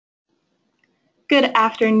Good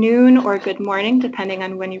afternoon or good morning, depending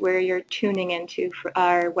on where you're tuning into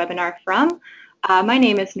our webinar from. My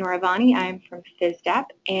name is Nora Vani. I'm from FISDAP,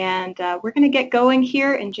 and we're going to get going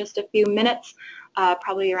here in just a few minutes,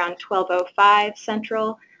 probably around 12:05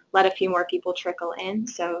 Central. Let a few more people trickle in,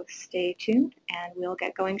 so stay tuned, and we'll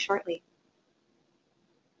get going shortly.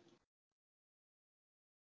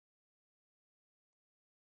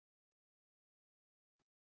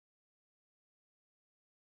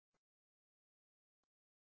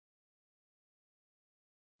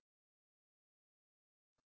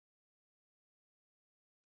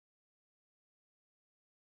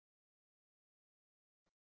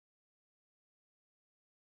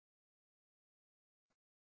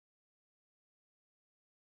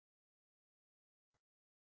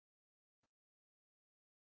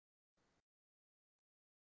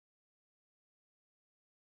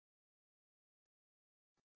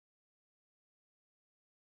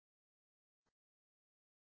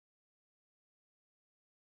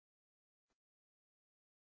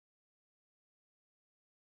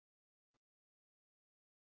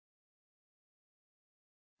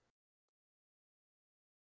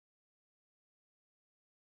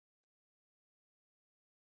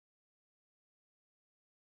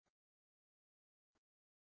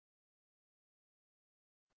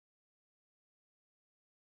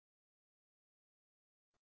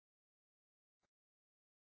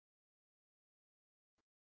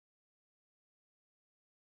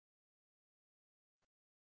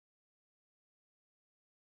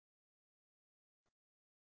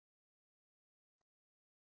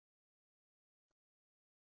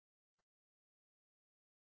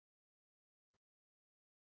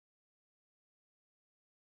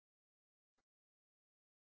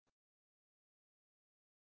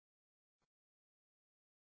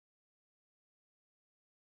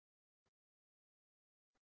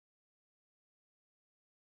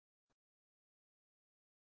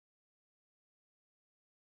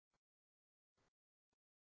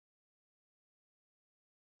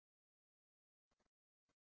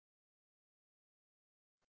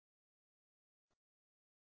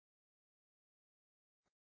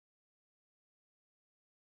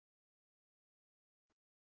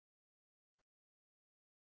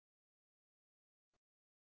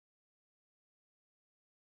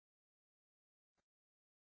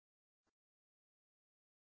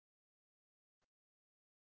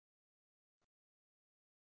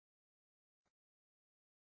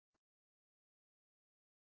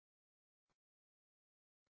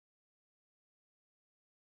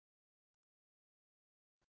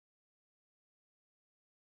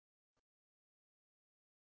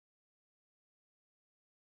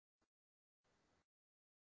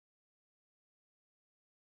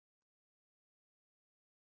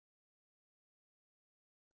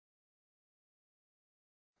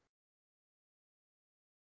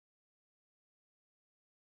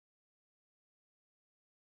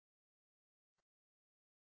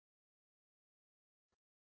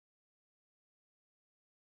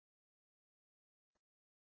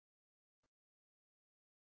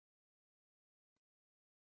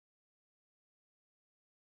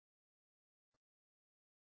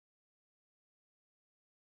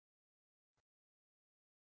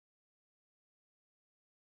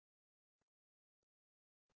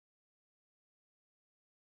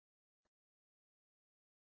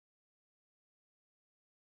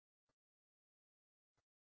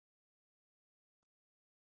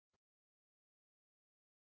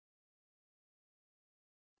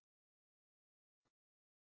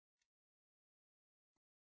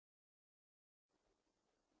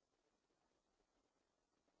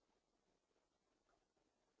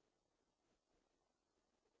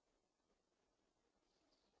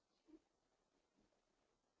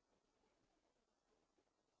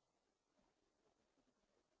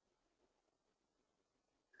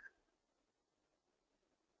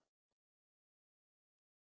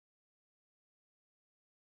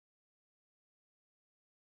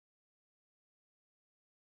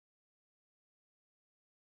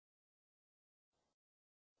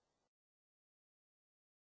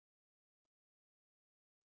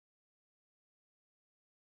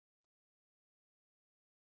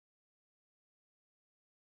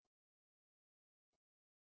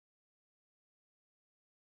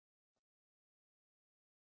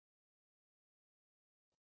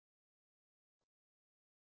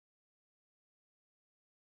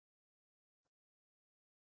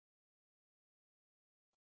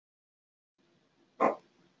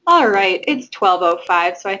 All right, it's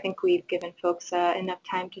 12:05, so I think we've given folks enough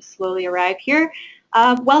time to slowly arrive here.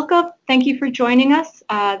 Welcome. Thank you for joining us.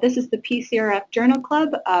 This is the PCRF Journal Club,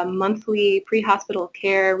 a monthly pre-hospital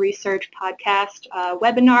care research podcast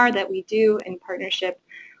webinar that we do in partnership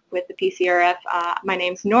with the PCRF. My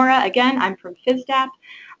name's Nora. Again, I'm from FISDAP.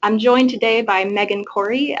 I'm joined today by Megan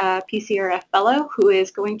Corey, a PCRF fellow, who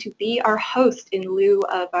is going to be our host in lieu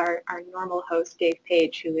of our normal host, Dave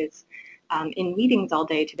Page, who is in meetings all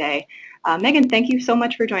day today. Megan, thank you so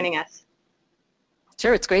much for joining us.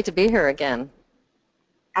 Sure, it's great to be here again.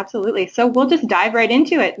 Absolutely. So we'll just dive right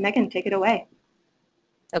into it. Megan, take it away.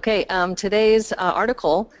 Okay, today's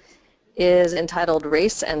article is entitled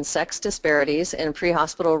Race and Sex Disparities in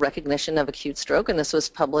Pre-Hospital Recognition of Acute Stroke, and this was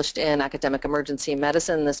published in Academic Emergency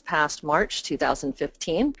Medicine this past March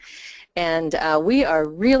 2015. And we are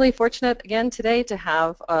really fortunate again today to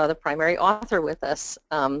have the primary author with us.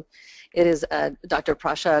 It is Dr.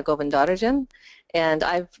 Prasha Govindarajan, and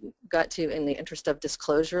I've got to, in the interest of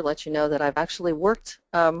disclosure, let you know that I've actually worked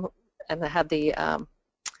and had the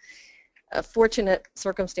fortunate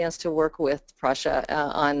circumstance to work with Prasha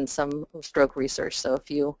on some stroke research. So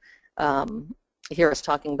if you hear us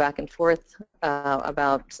talking back and forth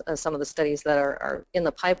about some of the studies that are in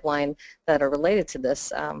the pipeline that are related to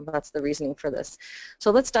this, that's the reasoning for this.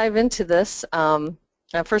 So let's dive into this.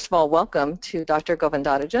 First of all, welcome to Dr.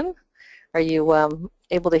 Govindarajan. Are you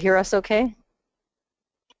able to hear us okay?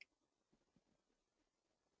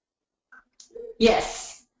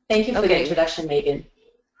 Yes. Thank you for the introduction, Megan.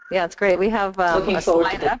 Yeah, it's great. We have looking a forward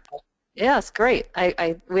slide to up. Yes, great.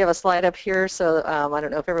 We have a slide up here, so I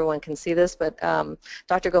don't know if everyone can see this, but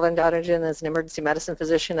Dr. Govindarajan is an emergency medicine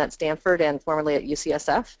physician at Stanford and formerly at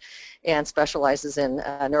UCSF, and specializes in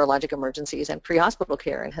neurologic emergencies and pre-hospital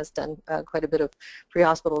care, and has done quite a bit of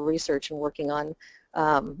pre-hospital research and working on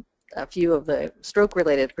a few of the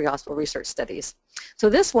stroke-related pre-hospital research studies. So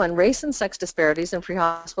this one, Race and Sex Disparities in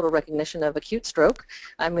Pre-Hospital Recognition of Acute Stroke,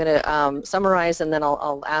 I'm going to summarize, and then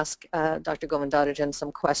I'll ask Dr. Govindarajan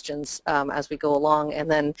some questions as we go along. And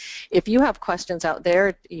then if you have questions out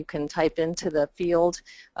there, you can type into the field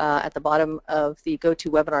at the bottom of the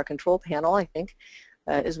GoToWebinar control panel, I think,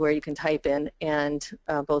 is where you can type in, and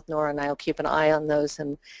both Nora and I will keep an eye on those,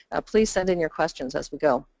 and please send in your questions as we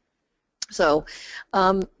go. So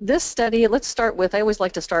this study, let's start with, I always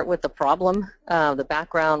like to start with the problem, the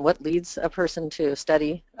background, what leads a person to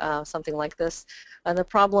study something like this. And the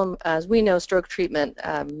problem, as we know, stroke treatment,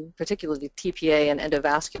 particularly TPA and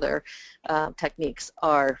endovascular techniques,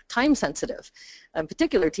 are time sensitive. In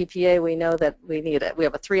particular, TPA, we know that we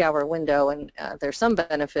have a 3-hour window, and there's some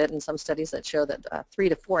benefit in some studies that show that 3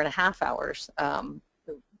 to 4.5 hours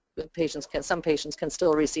some patients can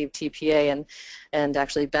still receive TPA and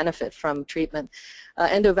actually benefit from treatment.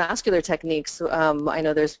 Endovascular techniques, I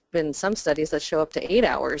know there's been some studies that show up to 8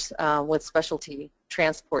 hours with specialty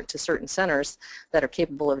transport to certain centers that are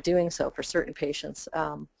capable of doing so for certain patients.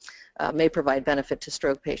 May provide benefit to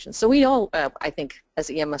stroke patients. So we all, I think, as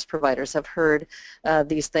EMS providers have heard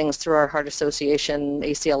these things through our Heart Association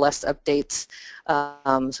ACLS updates.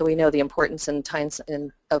 So we know the importance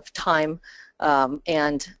of time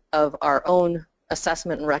and of our own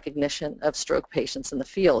assessment and recognition of stroke patients in the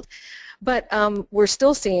field. But we're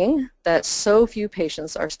still seeing that so few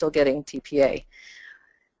patients are still getting TPA.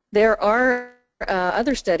 There are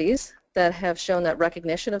other studies that have shown that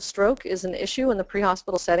recognition of stroke is an issue in the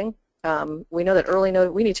pre-hospital setting. We know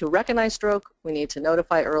that we need to recognize stroke, we need to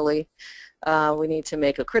notify early, we need to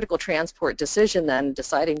make a critical transport decision then,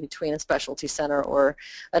 deciding between a specialty center or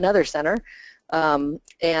another center,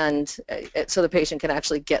 and so the patient can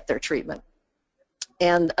actually get their treatment.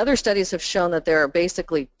 And other studies have shown that there are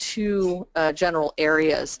basically two general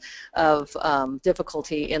areas of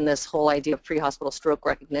difficulty in this whole idea of pre-hospital stroke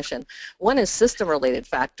recognition. One is system-related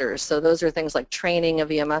factors. So those are things like training of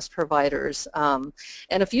EMS providers. And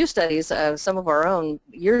a few studies, some of our own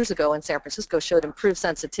years ago in San Francisco, showed improved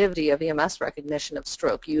sensitivity of EMS recognition of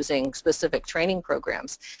stroke using specific training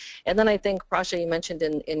programs. And then I think, Prasha, you mentioned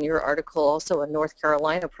in your article also a North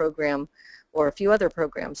Carolina program, or a few other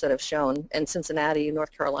programs that have shown, and Cincinnati,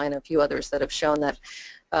 North Carolina, a few others that have shown that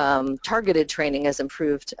targeted training has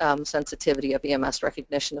improved sensitivity of EMS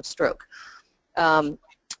recognition of stroke.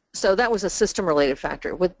 So that was a system-related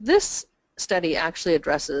factor. What this study actually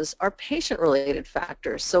addresses are patient-related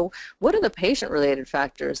factors. So what are the patient-related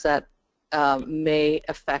factors that may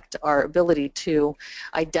affect our ability to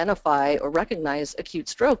identify or recognize acute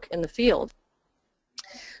stroke in the field?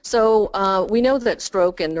 So we know that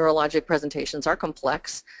stroke and neurologic presentations are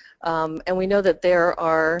complex, and we know that there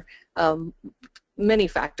are many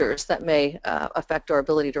factors that may affect our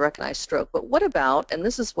ability to recognize stroke. But what about, and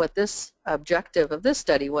this is what this objective of this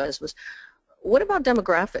study was what about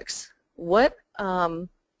demographics? What are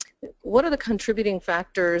the contributing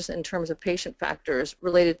factors in terms of patient factors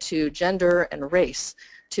related to gender and race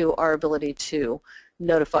to our ability to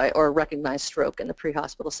notify or recognize stroke in the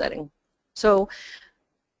pre-hospital setting? So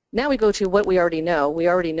now we go to what we already know. We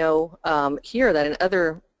already know here that in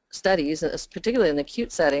other studies, particularly in the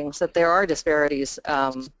acute settings, that there are disparities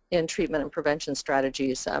in treatment and prevention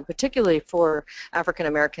strategies, particularly for African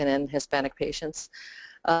American and Hispanic patients,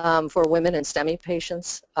 for women and STEMI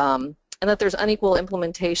patients, and that there's unequal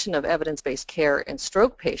implementation of evidence-based care in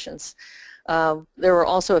stroke patients. There were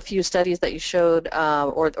also a few studies that you showed,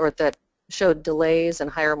 or that showed delays and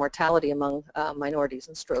higher mortality among minorities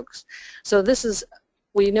in strokes. So this is,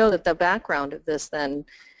 we know that the background of this then,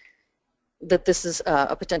 that this is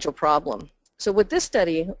a potential problem. So what this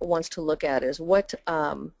study wants to look at is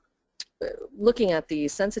looking at the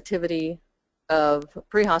sensitivity of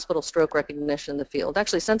pre-hospital stroke recognition in the field,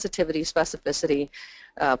 actually sensitivity, specificity,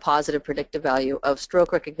 positive predictive value of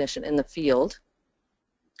stroke recognition in the field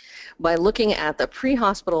by looking at the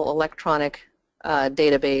pre-hospital electronic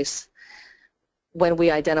database when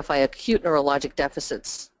we identify acute neurologic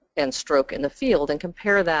deficits and stroke in the field, and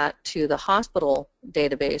compare that to the hospital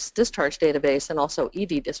database, discharge database, and also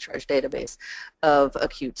ED discharge database of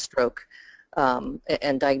acute stroke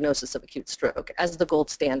and diagnosis of acute stroke as the gold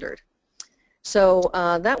standard. So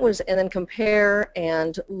that was, and then compare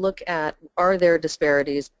and look at, are there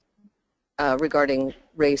disparities regarding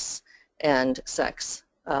race and sex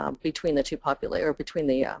between the two populations, or between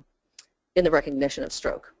the in the recognition of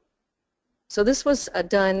stroke. So this was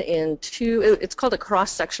done in it's called a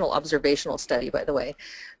cross-sectional observational study, by the way.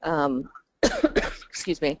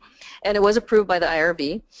 Excuse me. And it was approved by the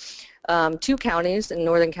IRB. 2 counties in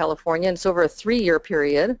Northern California, and it's over a 3-year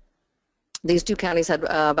period. These 2 counties had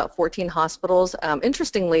about 14 hospitals.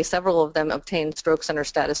 Interestingly, several of them obtained stroke center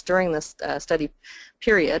status during this study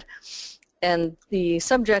period. And the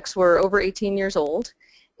subjects were over 18 years old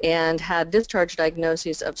and had discharge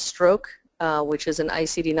diagnoses of stroke, which is an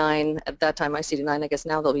ICD-9, at that time ICD-9, I guess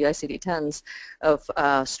now they'll be ICD-10s,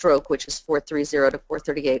 of stroke, which is 430 to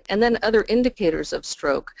 438. And then other indicators of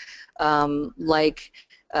stroke, like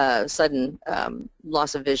sudden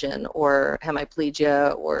loss of vision, or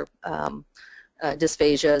hemiplegia, or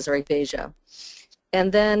dysphasias or aphasia.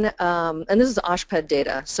 And then, and this is OSHPD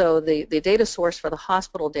data. So the data source for the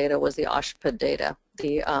hospital data was the OSHPD data,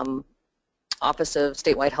 the Office of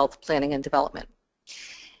Statewide Health Planning and Development.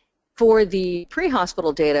 For the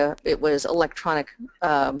pre-hospital data, it was electronic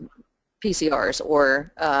PCRs,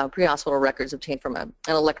 or pre-hospital records obtained from an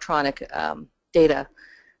electronic data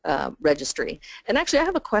registry. And actually, I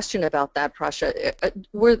have a question about that, Prasha.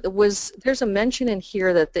 There's a mention in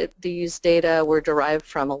here that these data were derived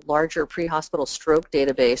from a larger pre-hospital stroke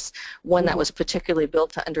database, one that was particularly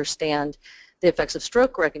built to understand the effects of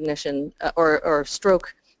stroke recognition or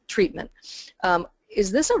stroke treatment. Is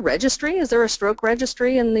this a registry? Is there a stroke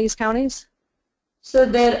registry in these counties? So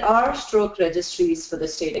there are stroke registries for the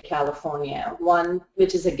state of California. One,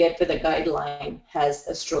 which is a Get With a Guideline, has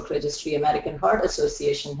a stroke registry. American Heart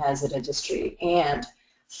Association has a registry. And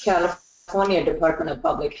California Department of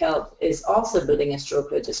Public Health is also building a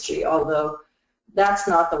stroke registry, although that's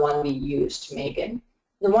not the one we used, Megan.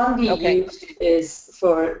 The one we used is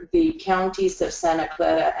for the counties of Santa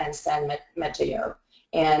Clara and San Mateo.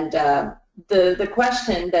 And the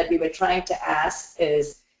question that we were trying to ask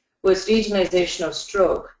was regionalization of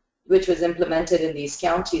stroke, which was implemented in these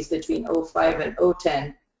counties between 2005 and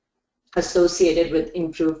 2010, associated with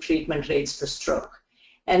improved treatment rates for stroke.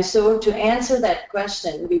 And so to answer that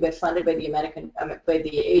question, we were funded by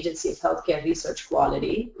the Agency of Healthcare Research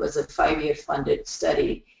Quality. It was a 5-year funded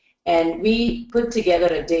study. And we put together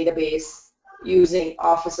a database using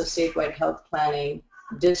Office of Statewide Health Planning,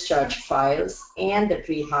 discharge files, and the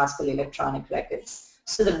pre-hospital electronic records.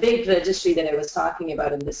 So the big registry that I was talking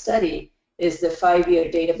about in the study is the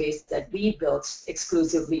 5-year database that we built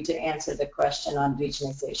exclusively to answer the question on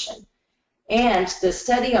regionalization. And the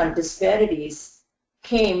study on disparities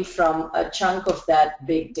came from a chunk of that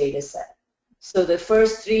big data set. So the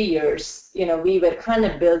first 3 years, we were kind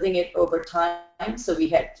of building it over time. So we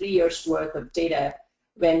had 3 years worth of data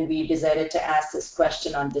when we decided to ask this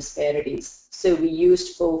question on disparities. So we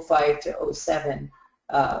used 2005 to 2007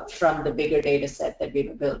 from the bigger data set that we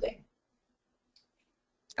were building.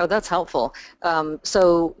 Oh, that's helpful.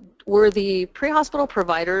 So were the pre-hospital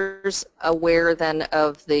providers aware then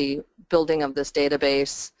of the building of this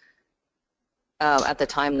database at the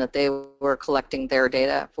time that they were collecting their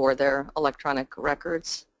data for their electronic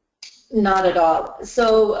records? Not at all.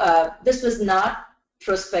 So this was not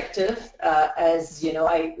prospective, as you know,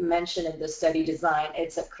 I mentioned in the study design.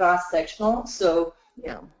 It's a cross-sectional. So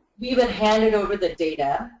Yeah. we were handed over the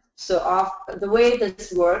data. So the way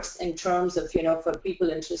this works in terms of, for people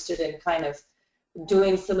interested in kind of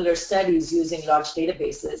doing similar studies using large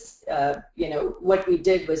databases, what we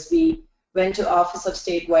did was we went to Office of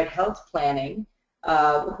Statewide Health Planning,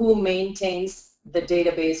 who maintains the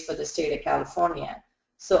database for the state of California.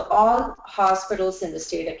 So all hospitals in the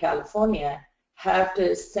state of California have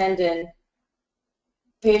to send in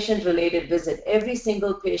patient-related visit. Every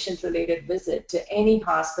single patient-related visit to any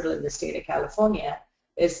hospital in the state of California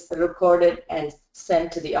is recorded and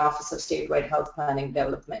sent to the Office of Statewide Health Planning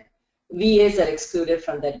Development. VAs are excluded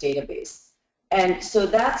from that database. And so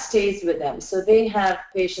that stays with them. So they have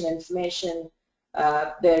patient information,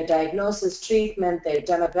 their diagnosis, treatment, their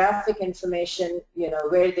demographic information,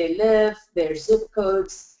 where they live, their zip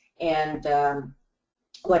codes, and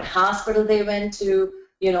what hospital they went to.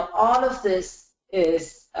 All of this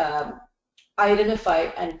is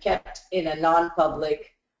identified and kept in a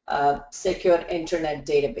non-public, secure internet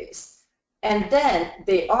database. And then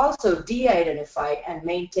they also de-identify and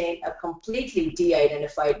maintain a completely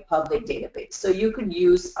de-identified public database. So you can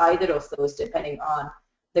use either of those depending on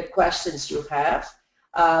the questions you have.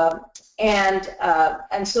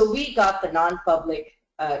 And so we got the non-public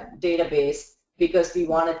database because we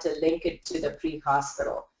wanted to link it to the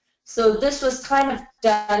pre-hospital. So this was kind of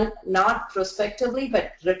done not prospectively,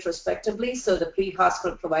 but retrospectively. So the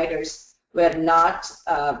pre-hospital providers were not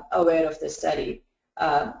aware of the study.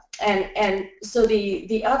 And so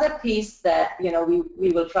the other piece that, we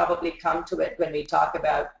will probably come to it when we talk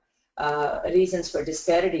about reasons for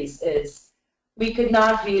disparities is we could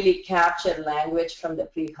not really capture language from the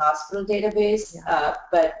pre-hospital database,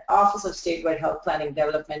 but Office of Statewide Health Planning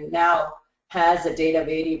Development now has a data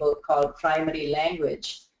variable called primary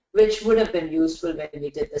language, which would have been useful when we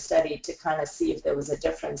did the study to kind of see if there was a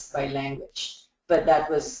difference by language. But that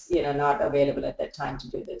was, not available at that time to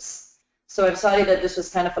do this. So I'm sorry that this was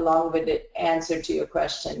kind of a long-winded answer to your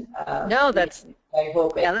question. No, that's, I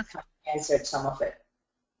hope it that's answered some of it.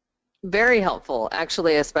 very helpful,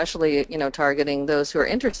 actually, especially, targeting those who are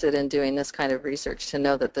interested in doing this kind of research to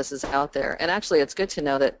know that this is out there. And actually, it's good to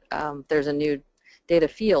know that there's a new data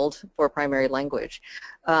field for primary language.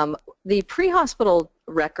 The pre-hospital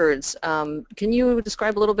records, can you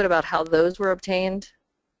describe a little bit about how those were obtained?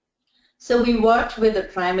 So we worked with a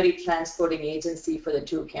primary transporting agency for the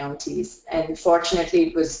two counties, and fortunately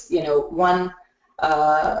it was, one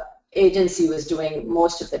agency was doing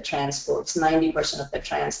most of the transports, 90% of the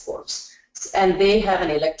transports. And they have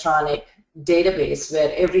an electronic database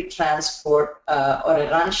where every transport or a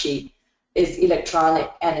run sheet is electronic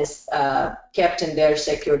and is kept in their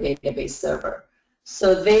secure database server.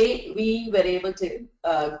 So we were able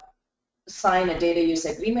to sign a data use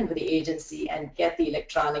agreement with the agency and get the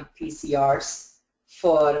electronic PCRs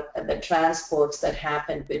for the transports that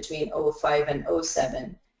happened between 05 and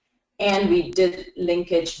 07. And we did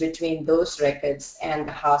linkage between those records and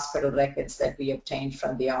the hospital records that we obtained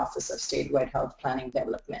from the Office of Statewide Health Planning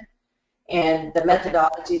Development. And the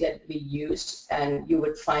methodology that we used, and you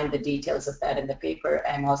would find the details of that in the paper.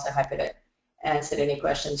 I'm also happy to answer any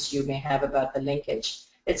questions you may have about the linkage.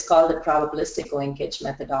 It's called the probabilistic linkage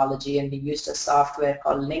methodology, and we used a software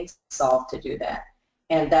called LinkSolve to do that.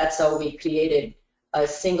 And that's how we created a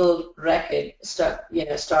single record,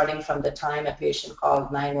 starting from the time a patient called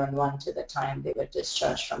 911 to the time they were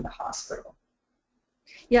discharged from the hospital.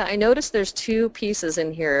 Yeah, I noticed there's two pieces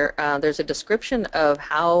in here. There's a description of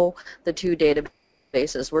how the two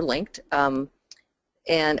databases were linked,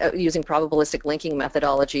 and using probabilistic linking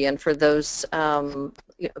methodology. And for those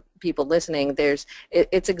people listening,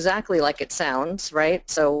 it's exactly like it sounds, right?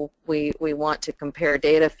 So we want to compare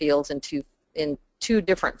data fields in two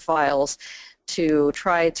different files to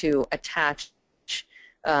try to attach,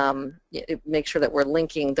 make sure that we're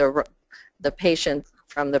linking the patient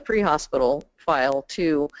from the pre-hospital file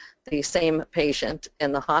to the same patient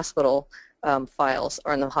in the hospital files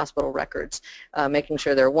or in the hospital records, making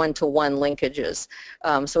sure they're one-to-one linkages.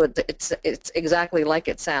 So it's exactly like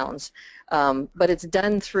it sounds, but it's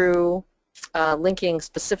done through linking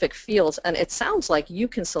specific fields, and it sounds like you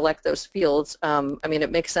can select those fields. I mean,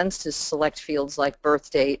 it makes sense to select fields like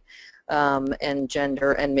birth date and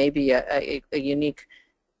gender, and maybe a unique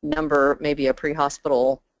number, maybe a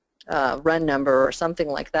pre-hospital run number or something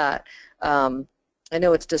like that. I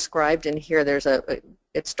know it's described in here.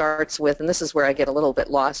 It starts with, and this is where I get a little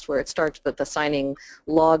bit lost, where it starts with assigning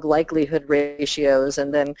log likelihood ratios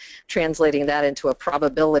and then translating that into a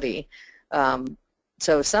probability.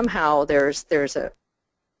 So somehow there's a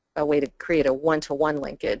a way to create a one-to-one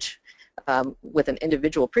linkage with an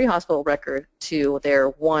individual pre-hospital record to their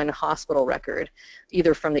one hospital record,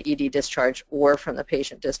 either from the ED discharge or from the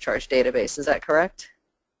patient discharge database. Is that correct?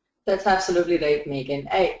 That's absolutely right, Megan.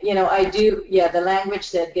 I do, yeah, the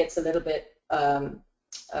language that gets a little bit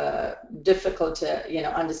difficult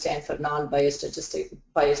to, understand for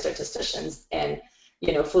biostatisticians. And,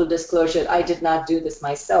 full disclosure, I did not do this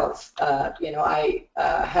myself. I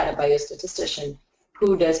had a biostatistician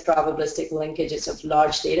who does probabilistic linkages of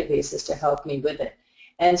large databases to help me with it.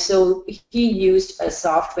 And so he used a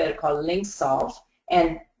software called LinkSolve,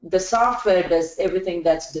 and the software does everything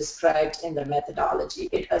that's described in the methodology.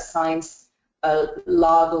 It assigns a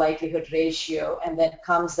log likelihood ratio and then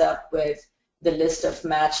comes up with the list of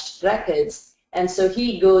matched records. And so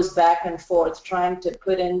he goes back and forth trying to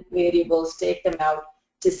put in variables, take them out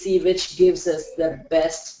to see which gives us the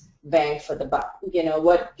best bang for the buck.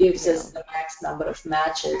 What gives us the max number of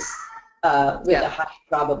matches with a high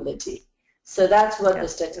probability. So that's what the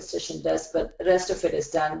statistician does, but the rest of it is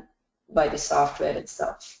done by the software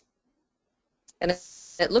itself. And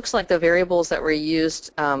it looks like the variables that were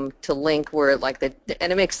used to link were like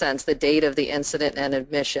and it makes sense, the date of the incident and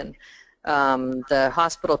admission, the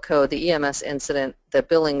hospital code, the EMS incident, the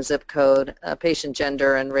billing zip code, patient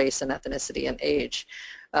gender and race and ethnicity and age.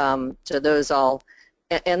 So those all,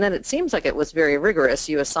 and then it seems like it was very rigorous.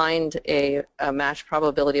 You assigned a match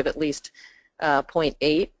probability of at least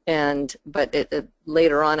 0.8, but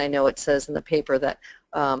later on I know it says in the paper that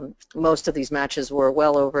most of these matches were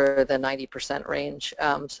well over the 90% range,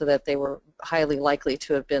 so that they were highly likely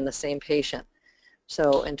to have been the same patient.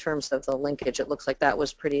 So in terms of the linkage, it looks like that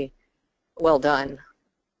was pretty well done.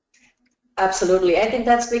 Absolutely. I think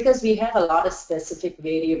that's because we have a lot of specific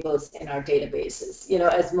variables in our databases.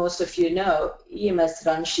 As most of you know, EMS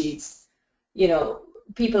run sheets,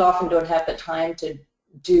 people often don't have the time to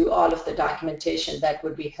do all of the documentation that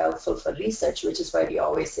would be helpful for research, which is why we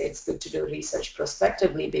always say it's good to do research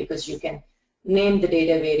prospectively, because you can name the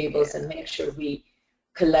data variables and make sure we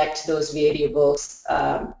collect those variables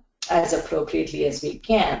as appropriately as we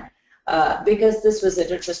can. Because this was a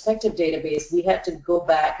retrospective database, we had to go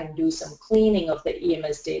back and do some cleaning of the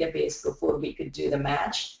EMS database before we could do the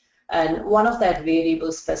match. And one of that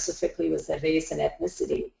variables specifically was the race and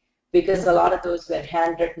ethnicity, because a lot of those were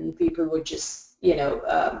handwritten. People would just,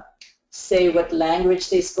 say what language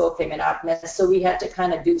they spoke, they may not necessarily. So we had to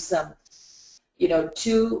kind of do some,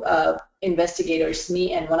 two investigators,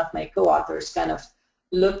 me and one of my co-authors, kind of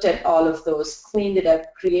looked at all of those, cleaned it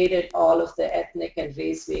up, created all of the ethnic and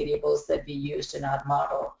race variables that we used in our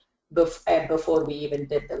model before we even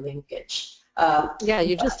did the linkage. Yeah,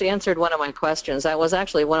 you just answered one of my questions. That was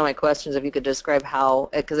actually one of my questions, if you could describe how,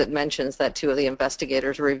 because it mentions that two of the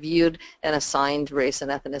investigators reviewed and assigned race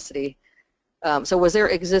and ethnicity. So was there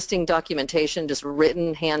existing documentation, just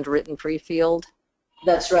written, handwritten pre-filled?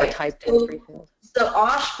 That's right. Or typed in pre-filled? So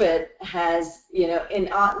OSHPD has, in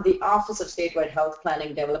the Office of Statewide Health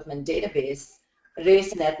Planning Development Database,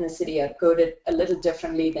 race and ethnicity are coded a little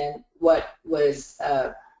differently than what was,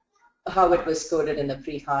 how it was coded in the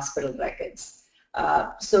pre-hospital records.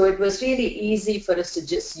 So it was really easy for us to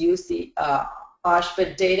just use the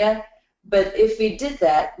OSHPD data, but if we did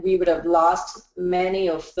that, we would have lost many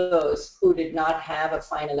of those who did not have a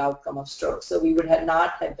final outcome of stroke. So we would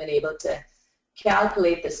not have been able to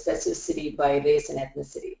calculate the specificity by race and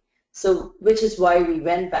ethnicity. So, which is why we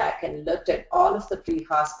went back and looked at all of the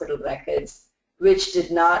pre-hospital records which did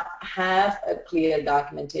not have a clear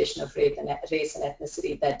documentation of race and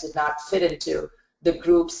ethnicity, that did not fit into the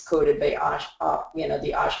groups coded by the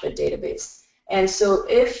OSHPD database. And so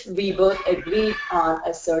if we both agreed on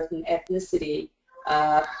a certain ethnicity,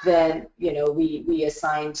 then we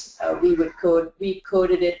assigned, we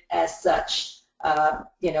coded it as such.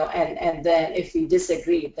 And then if we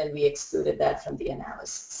disagreed, then we excluded that from the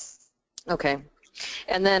analysis. Okay.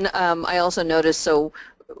 And then I also noticed, so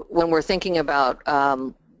when we're thinking about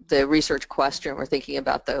the research question, we're thinking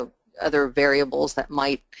about the other variables that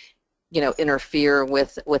might, interfere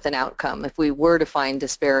with an outcome. If we were to find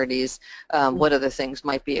disparities, what other things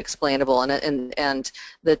might be explainable? And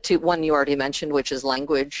the one you already mentioned, which is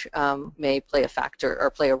language, may play a factor or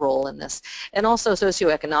play a role in this. And also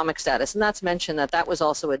socioeconomic status, and that's mentioned that was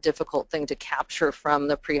also a difficult thing to capture from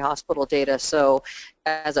the pre-hospital data. So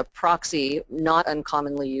as a proxy, not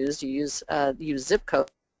uncommonly used, you use zip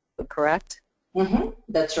code, correct? Mm-hmm.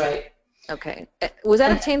 That's right. Okay. Was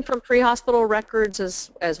that obtained from pre-hospital records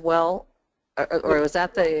as well, or was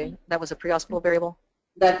that was a pre-hospital variable?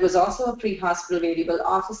 That was also a pre-hospital variable.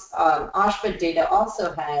 OSHPD data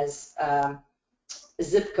also has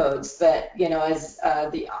zip codes, but as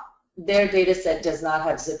the their data set does not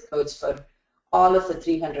have zip codes for all of the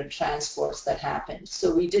 300 transports that happened.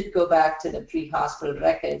 So we did go back to the pre-hospital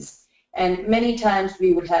records, and many times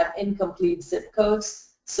we would have incomplete zip codes,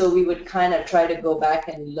 so we would kind of try to go back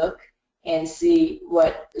and look and see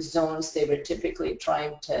what zones they were typically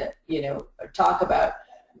trying to, talk about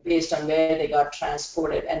based on where they got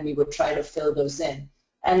transported, and we would try to fill those in.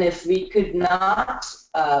 And if we could not,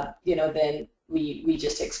 then we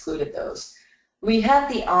just excluded those. We had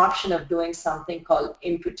the option of doing something called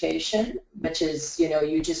imputation, which is,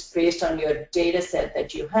 you just based on your data set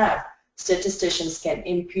that you have, statisticians can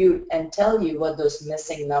impute and tell you what those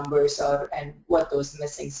missing numbers are and what those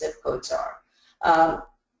missing zip codes are.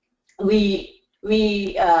 We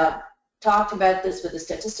talked about this with the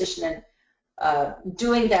statistician, and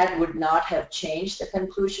doing that would not have changed the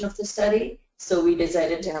conclusion of the study, so we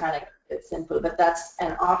decided to kind of keep it simple. But that's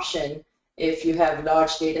an option if you have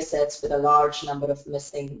large data sets with a large number of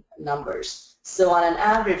missing numbers. So on an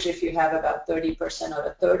average, if you have about 30% or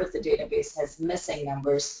a third of the database has missing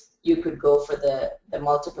numbers, you could go for the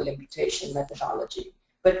multiple imputation methodology.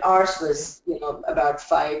 But ours was, about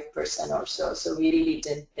 5% or so, so we really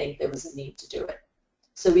didn't think there was a need to do it.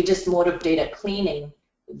 So we just more of data cleaning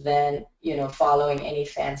than, following any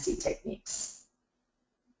fancy techniques.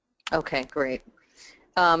 Okay, great.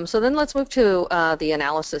 So then let's move to the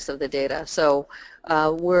analysis of the data. So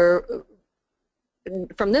from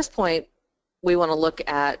this point, we want to look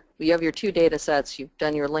at, you have your two data sets, you've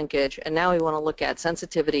done your linkage, and now we want to look at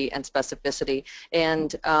sensitivity and specificity.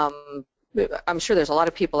 And I'm sure there's a lot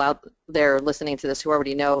of people out there listening to this who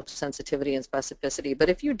already know sensitivity and specificity, but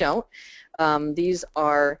if you don't, these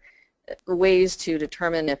are ways to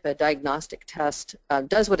determine if a diagnostic test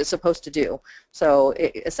does what it's supposed to do. So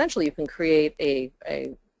essentially you can create a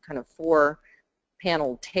kind of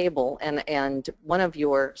 4-panel table, and one of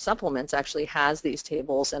your supplements actually has these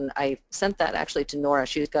tables, and I sent that actually to Nora.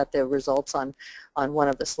 She's got the results on one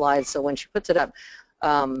of the slides, so when she puts it up,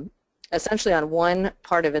 essentially on one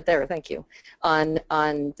part of it there, thank you, on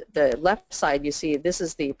the left side you see this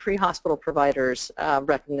is the pre-hospital provider's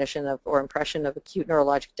recognition of or impression of acute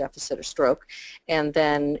neurologic deficit or stroke, and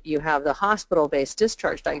then you have the hospital-based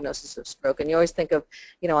discharge diagnosis of stroke, and you always think of,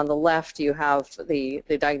 on the left you have the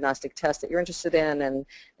diagnostic test that you're interested in, and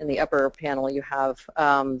in the upper panel you have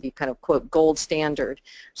the kind of quote gold standard.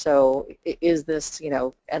 So is this,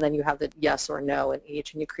 and then you have the yes or no in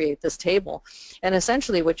each, and you create this table, and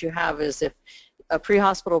essentially what you have is if a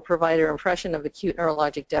pre-hospital provider impression of acute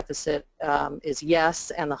neurologic deficit is yes,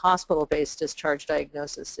 and the hospital-based discharge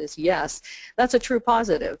diagnosis is yes, that's a true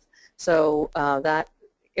positive. So that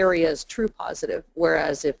area is true positive,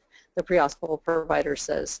 whereas if the pre-hospital provider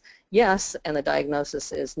says yes and the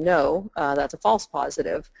diagnosis is no, that's a false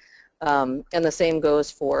positive. And the same goes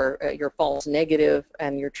for your false negative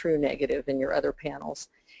and your true negative in your other panels.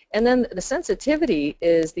 And then the sensitivity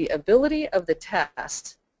is the ability of the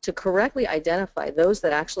test to correctly identify those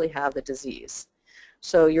that actually have the disease.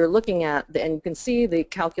 So you're looking at, and you can see the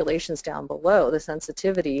calculations down below, the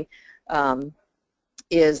sensitivity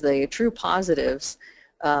is the true positives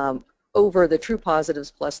over the true positives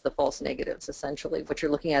plus the false negatives, essentially. What you're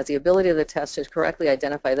looking at is the ability of the test to correctly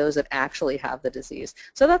identify those that actually have the disease.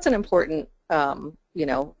 So that's an important, an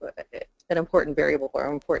important variable or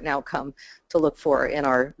an important outcome to look for in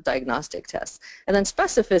our diagnostic tests. And then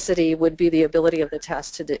specificity would be the ability of the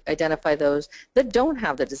test to identify those that don't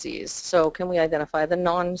have the disease. So can we identify the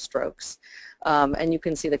non-strokes? And you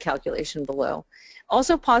can see the calculation below.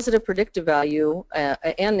 Also, positive predictive value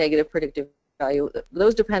and negative predictive value,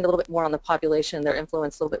 those depend a little bit more on the population. They're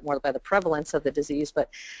influenced a little bit more by the prevalence of the disease, but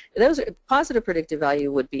those positive predictive value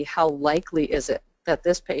would be how likely is it that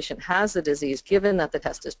this patient has the disease given that the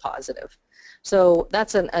test is positive. So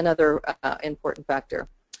that's another important factor.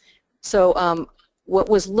 So what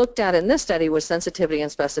was looked at in this study was sensitivity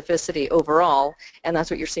and specificity overall, and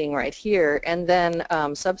that's what you're seeing right here. And then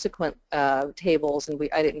subsequent tables, and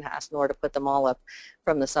I didn't ask Nora to put them all up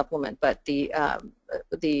from the supplement, but the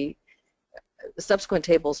subsequent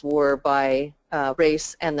tables were by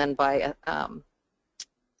race and then by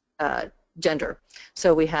gender.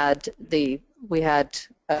 So we had a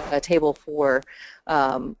table for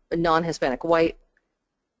non-Hispanic white,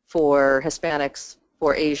 for Hispanics,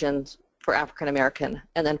 for Asians, for African American,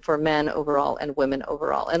 and then for men overall and women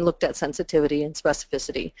overall, and looked at sensitivity and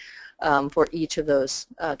specificity for each of those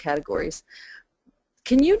categories.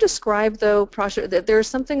 Can you describe, though, Prasha, that there's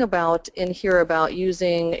something about in here about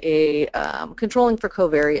using a controlling for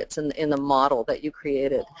covariates in the model that you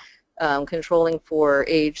created, controlling for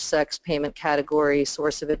age, sex, payment category,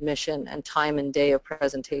 source of admission, and time and day of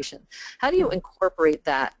presentation. How do you incorporate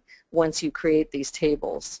that once you create these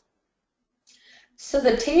tables? So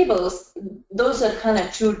the tables, those are kind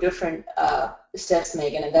of two different steps,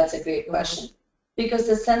 Megan, and that's a great question. Because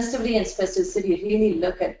the sensitivity and specificity really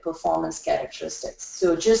look at performance characteristics.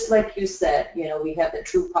 So just like you said, we have the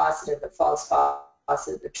true positive, the false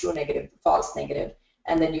positive, the true negative, the false negative,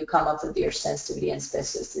 and then you come up with your sensitivity and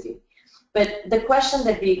specificity. But the question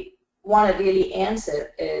that we want to really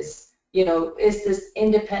answer is, is this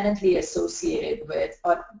independently associated with,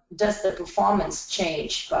 or does the performance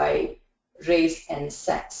change by race and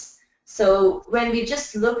sex? So when we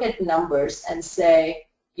just look at numbers and say,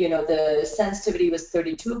 the sensitivity was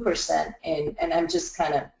 32%, and I'm just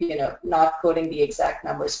kind of, not quoting the exact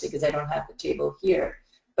numbers because I don't have the table here.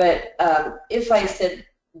 But if I said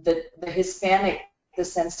that the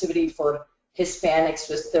sensitivity for Hispanics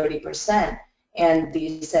was 30%, and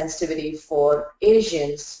the sensitivity for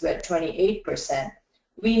Asians were 28%,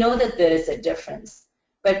 we know that there is a difference.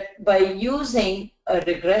 But by using a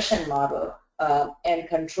regression model and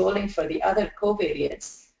controlling for the other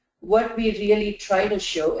covariates, what we really try to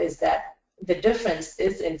show is that the difference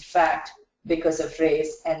is in fact because of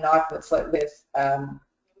race and not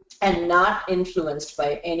and not influenced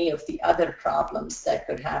by any of the other problems that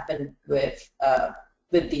could happen with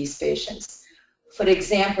these patients. For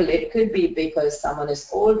example, it could be because someone is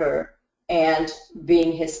older and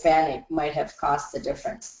being Hispanic might have caused the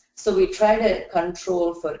difference. So we try to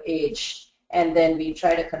control for age, and then we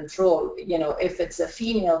try to control, if it's a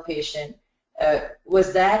female patient,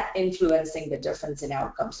 was that influencing the difference in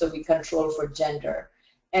outcome? So we control for gender.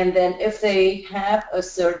 And then if they have a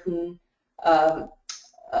certain,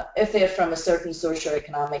 if they're from a certain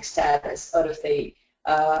socioeconomic status, or if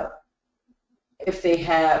they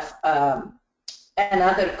have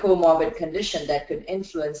another comorbid condition that could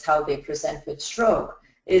influence how they present with stroke,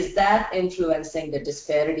 is that influencing the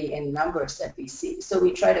disparity in numbers that we see? So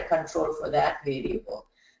we try to control for that variable.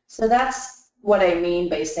 So that's what I mean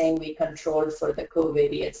by saying we controlled for the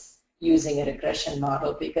covariates using a regression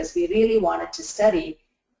model, because we really wanted to study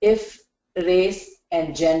if race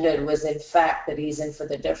and gender was in fact the reason for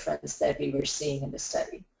the difference that we were seeing in the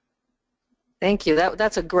study. Thank you.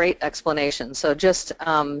 That's a great explanation. So just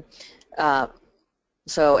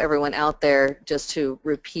so everyone out there, just to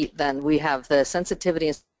repeat then, we have the sensitivity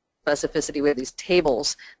and specificity with these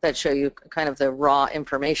tables that show you kind of the raw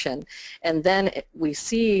information, and then we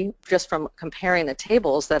see just from comparing the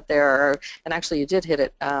tables that there are, and actually you did hit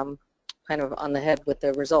it kind of on the head with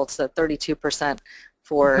the results, that 32%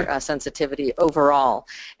 for sensitivity overall.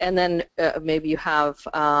 And then maybe you have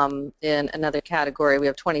in another category, we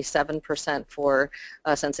have 27% for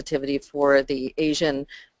sensitivity for the Asian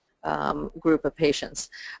group of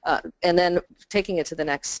patients. And then taking it to the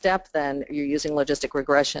next step, then you're using logistic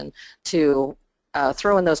regression to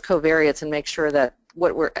throw in those covariates and make sure that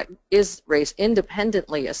is race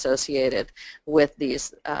independently associated with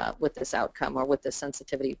these with this outcome, or with the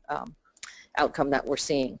sensitivity outcome that we're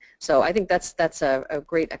seeing. So I think that's a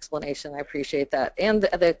great explanation. I appreciate that. And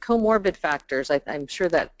the comorbid factors, I'm sure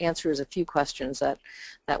that answers a few questions that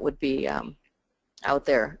would be out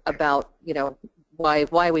there about,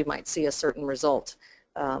 why we might see a certain result,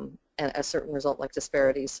 and a certain result like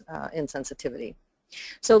disparities in sensitivity.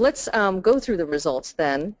 So let's go through the results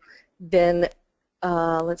then.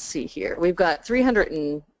 Let's see here. We've got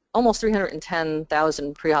almost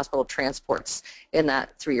 310,000 pre-hospital transports in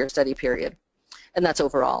that 3-year study period, and that's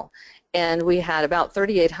overall. And we had about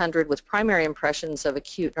 3,800 with primary impressions of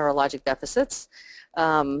acute neurologic deficits.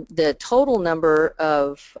 The total number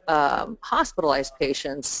of hospitalized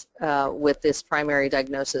patients with this primary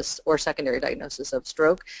diagnosis or secondary diagnosis of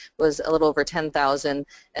stroke was a little over 10,000,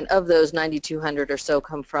 and of those, 9,200 or so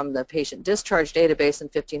come from the patient discharge database and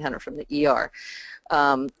 1,500 from the ER.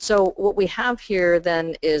 So what we have here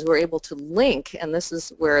then is we're able to link, and this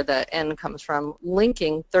is where the N comes from,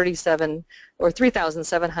 linking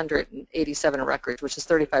 3,787 records, which is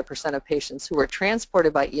 35% of patients who were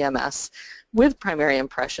transported by EMS with primary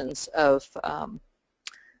impressions of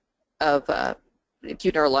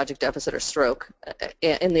acute neurologic deficit or stroke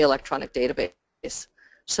in the electronic database.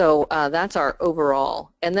 So that's our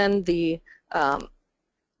overall. And then the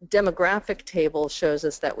demographic table shows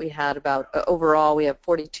us that we had about, overall we have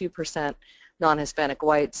 42% non-Hispanic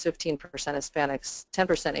whites, 15% Hispanics,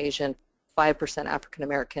 10% Asian, 5% African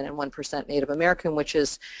American, and 1% Native American, which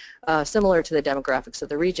is similar to the demographics of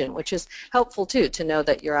the region, which is helpful too, to know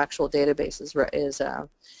that your actual database is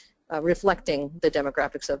reflecting the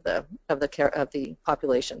demographics of the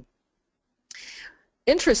population.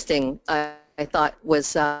 Interesting, I thought,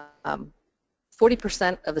 was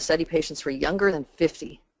 40% of the study patients were younger than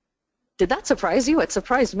 50. Did that surprise you? It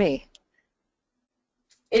surprised me.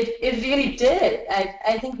 It really did.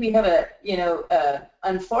 I think we have a,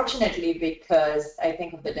 unfortunately, because I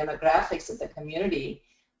think of the demographics of the community,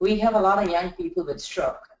 we have a lot of young people with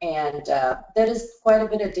stroke. And there is quite a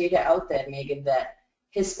bit of data out there, Megan, that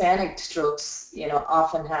Hispanic strokes,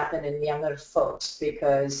 often happen in younger folks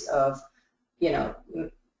because of, you know,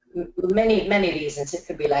 many reasons. It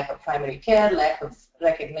could be lack of primary care, lack of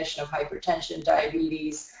recognition of hypertension,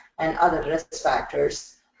 diabetes, and other risk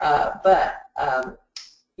factors. But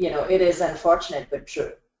it is unfortunate but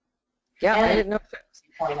true. Yeah, And I didn't know.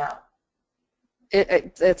 point out.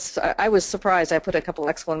 I was surprised. I put a couple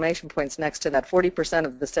exclamation points next to that. 40%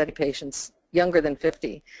 of the study patients younger than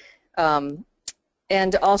 50.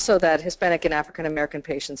 And also that Hispanic and African American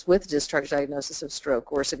patients with discharge diagnosis of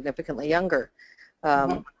stroke were significantly younger.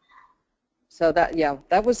 So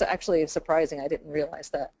that was actually surprising. I didn't realize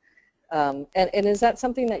that. And is that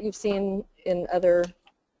something that you've seen in other,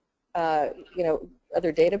 other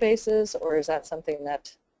databases, or is that something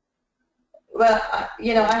that? Well,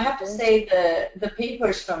 I have to say the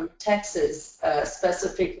papers from Texas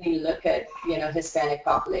specifically look at, Hispanic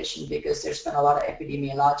population, because there's been a lot of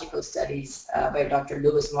epidemiological studies by Dr.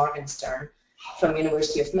 Louis Morgenstern from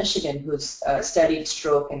University of Michigan, who's studied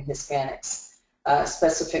stroke in Hispanics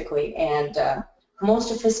specifically. And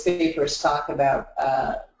most of his papers talk about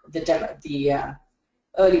the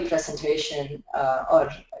early presentation or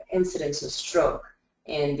incidence of stroke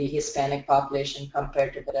in the Hispanic population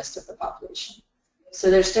compared to the rest of the population. So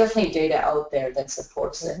there's definitely data out there that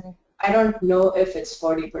supports it. I don't know if it's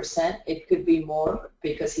 40%. It could be more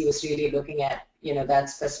because he was really looking at, that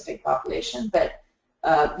specific population. But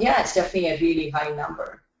it's definitely a really high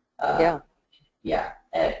number. An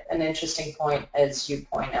interesting point, as you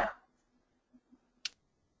point out.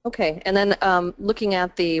 Okay, and then looking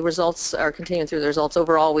at the results, or continuing through the results,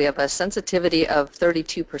 overall we have a sensitivity of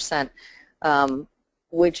 32%,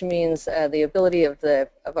 which means the ability of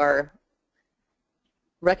our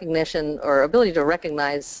recognition, or ability to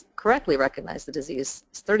correctly recognize the disease,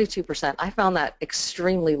 is 32%. I found that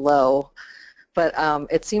extremely low, but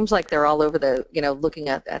it seems like they're all over the, looking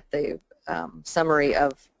at the summary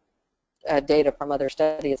of data from other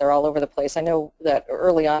studies, they're all over the place. I know that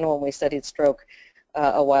early on when we studied stroke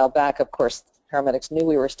a while back, of course, paramedics knew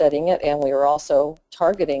we were studying it, and we were also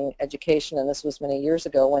targeting education, and this was many years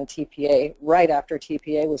ago when TPA, right after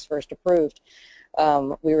TPA was first approved,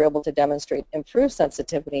 we were able to demonstrate improved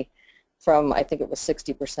sensitivity from, I think it was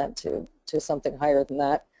 60% to something higher than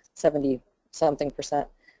that, 70-something percent.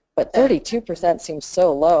 But 32% seems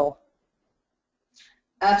so low.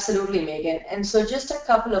 Absolutely, Megan. And so just a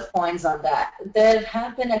couple of points on that. There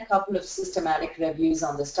have been a couple of systematic reviews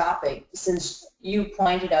on this topic, since you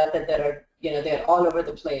pointed out that they're all over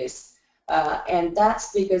the place. And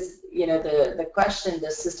that's because, the question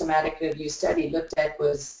the systematic review study looked at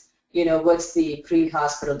was, what's the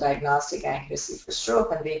pre-hospital diagnostic accuracy for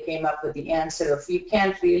stroke? And they came up with the answer of, you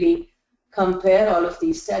can't really compare all of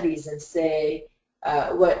these studies and say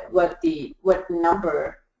what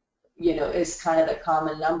number is kind of the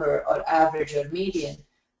common number or average or median,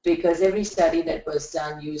 because every study that was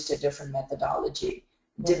done used a different methodology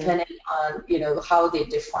depending on how they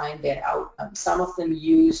defined their outcomes. Some of them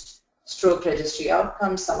used stroke registry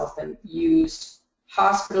outcomes, some of them used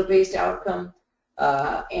hospital-based outcome,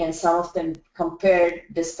 and some of them compared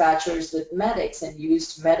dispatchers with medics and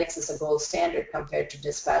used medics as a gold standard compared to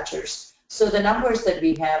dispatchers. So the numbers that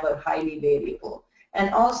we have are highly variable.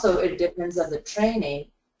 And also it depends on the training.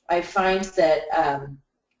 I find that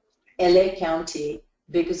LA County,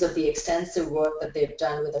 because of the extensive work that they've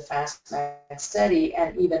done with the FASTMAX study,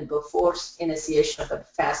 and even before initiation of the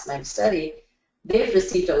FASTMAX study, they've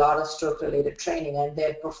received a lot of stroke-related training, and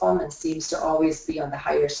their performance seems to always be on the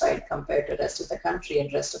higher side compared to the rest of the country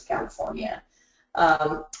and rest of California.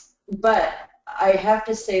 But I have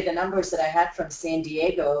to say the numbers that I had from San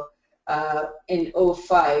Diego in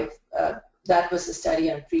 2005, that was a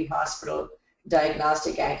study on pre-hospital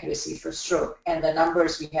diagnostic accuracy for stroke, and the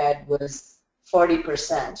numbers we had was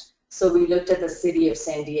 40%. So we looked at the city of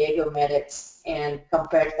San Diego medics and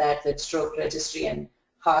compared that with stroke registry and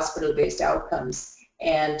hospital-based outcomes.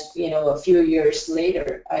 And a few years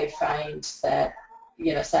later, I find that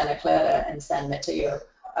Santa Clara and San Mateo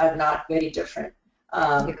are not very different.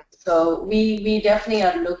 So we definitely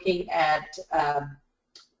are looking at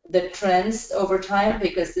the trends over time,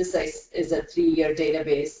 because this is a 3-year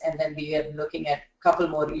database, and then we are looking at a couple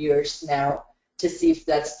more years now to see if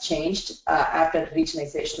that's changed after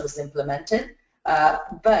regionalization was implemented.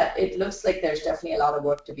 But it looks like there's definitely a lot of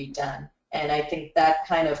work to be done, and I think that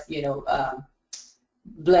kind of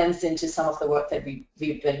blends into some of the work that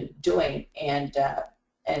we've been doing, and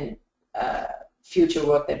future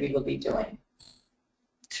work that we will be doing.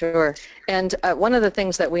 Sure. And one of the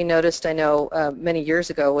things that we noticed, I know, many years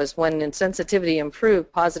ago was when sensitivity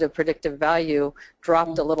improved, positive predictive value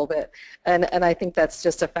dropped a little bit. And I think that's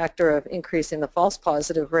just a factor of increasing the false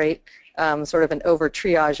positive rate, sort of an over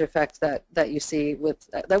triage effect that you see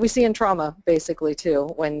that we see in trauma basically too.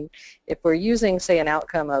 When if we're using, say, an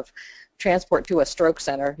outcome of transport to a stroke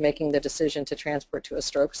center, making the decision to transport to a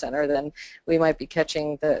stroke center, then we might be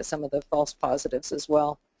catching some of the false positives as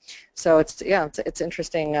well. So it's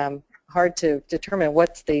interesting, hard to determine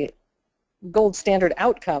what's the gold standard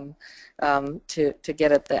outcome to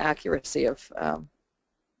get at the accuracy of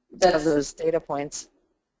those data points.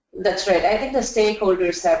 That's right. I think the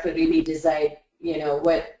stakeholders have to really decide,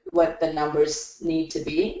 what the numbers need to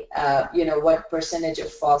be. What percentage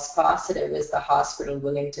of false positive is the hospital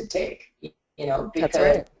willing to take? Because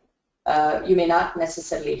That's right. You may not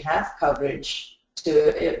necessarily have coverage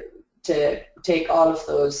to take all of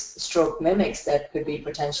those stroke mimics that could be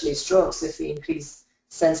potentially strokes if we increase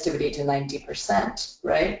sensitivity to 90%,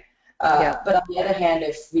 right? But on the other hand,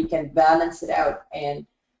 if we can balance it out, and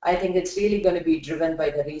I think it's really going to be driven by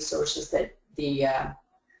the resources that the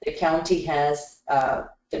county has,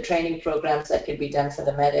 the training programs that can be done for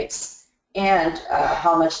the medics, and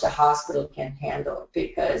how much the hospital can handle.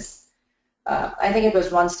 Because I think it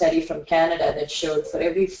was one study from Canada that showed for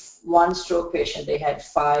every one stroke patient, they had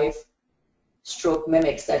 5 stroke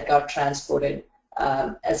mimics that got transported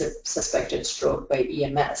as a suspected stroke by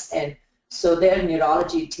EMS. And so their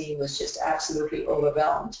neurology team was just absolutely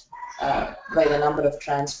overwhelmed by the number of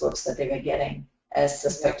transports that they were getting as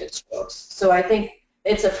suspected strokes. So I think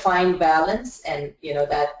it's a fine balance, and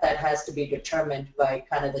that has to be determined by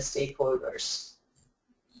kind of the stakeholders.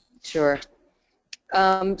 Sure.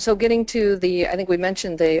 So getting to I think we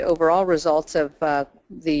mentioned the overall results of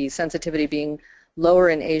the sensitivity being lower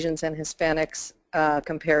in Asians and Hispanics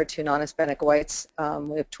compared to non-Hispanic whites,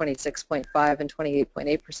 with 26.5 and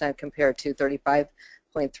 28.8% compared to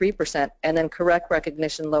 35.3%, and then correct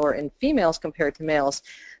recognition lower in females compared to males,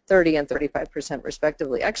 30 and 35%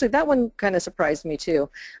 respectively. Actually, that one kind of surprised me too.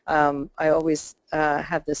 I always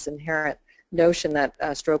have this inherent notion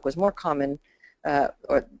that stroke was more common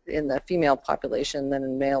or in the female population than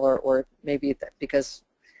in male, or maybe because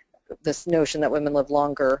this notion that women live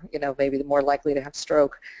longer, maybe more likely to have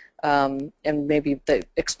stroke, and maybe the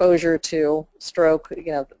exposure to stroke,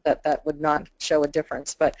 that would not show a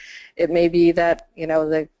difference. But it may be that,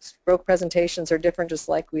 the stroke presentations are different, just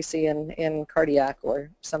like we see in cardiac or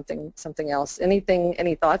something else.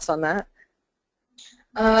 Any thoughts on that?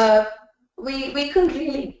 We couldn't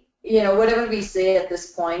really, whatever we say at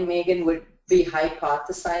this point, Megan, would be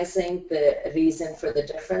hypothesizing the reason for the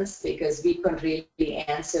difference, because we couldn't really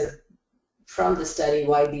answer from the study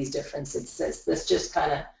why these differences exist. This just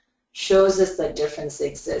kind of shows us that difference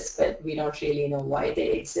exists, but we don't really know why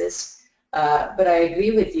they exist. But I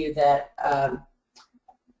agree with you that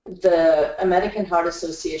the American Heart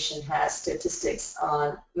Association has statistics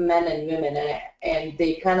on men and women, and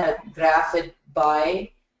they kind of graph it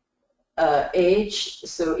by age.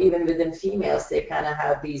 So even within females, they kind of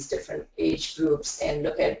have these different age groups and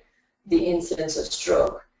look at the incidence of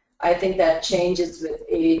stroke. I think that changes with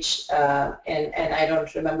age, and I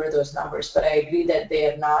don't remember those numbers, but I agree that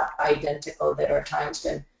they are not identical. There are times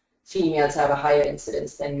when females have a higher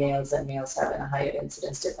incidence than males, and males have a higher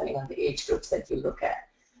incidence depending on the age groups that you look at.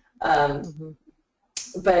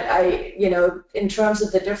 But in terms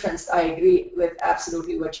of the difference, I agree with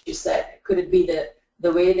absolutely what you said. Could it be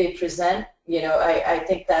the way they present? I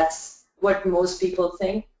think that's what most people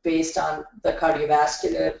think based on the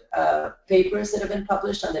cardiovascular papers that have been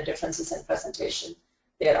published on the differences in presentation.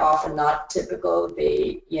 They're often not typical.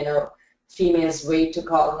 Females wait to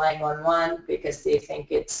call 911 because they think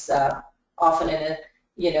it's often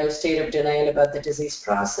in a state of denial about the disease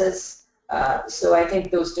process. So I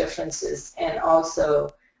think those differences, and also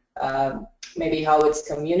maybe how it's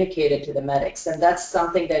communicated to the medics, and that's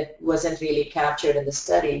something that wasn't really captured in the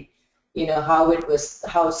study.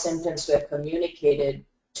 How symptoms were communicated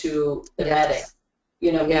to the medics,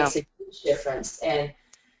 makes a huge difference. And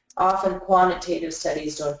often quantitative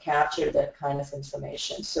studies don't capture that kind of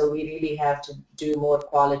information. So we really have to do more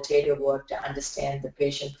qualitative work to understand the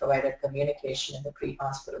patient-provider communication in the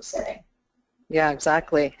pre-hospital setting. Yeah,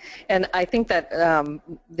 exactly. And I think that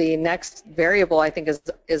the next variable, I think,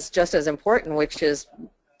 is just as important, which is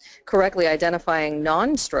correctly identifying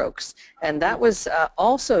non-strokes. And that was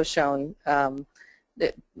also shown,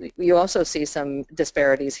 you also see some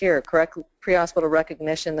disparities here. Correct pre-hospital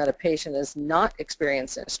recognition that a patient is not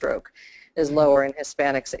experiencing a stroke is lower in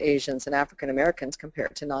Hispanics, Asians, and African Americans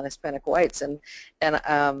compared to non-Hispanic whites. And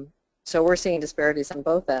So we're seeing disparities on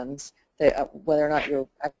both ends, whether or not you're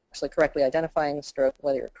actually correctly identifying a stroke,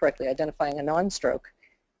 whether you're correctly identifying a non-stroke.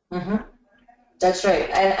 Mm-hmm. That's right.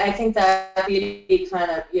 And I think that really kind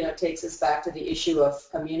of, takes us back to the issue of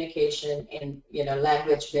communication in,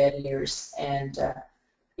 language barriers and,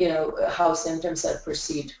 how symptoms are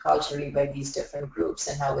perceived culturally by these different groups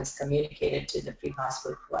and how it's communicated to the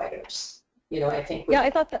pre-hospital providers. I think. Yeah, I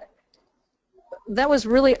thought that was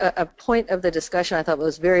really a point of the discussion. I thought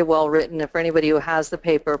was very well written. For anybody who has the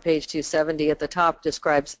paper, page 270 at the top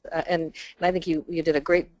describes, and I think you did a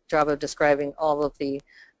great job of describing all of the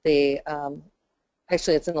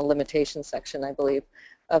actually it's in the limitations section, I believe,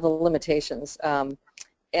 of the limitations.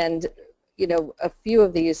 And a few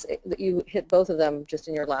of these, you hit both of them just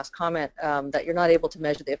in your last comment, that you're not able to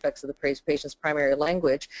measure the effects of the patient's primary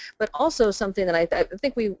language, but also something that I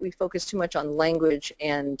think we focus too much on language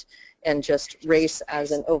and just race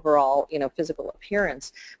as an overall, physical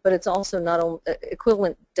appearance, but it's also not only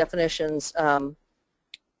equivalent definitions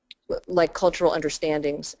like cultural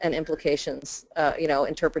understandings and implications,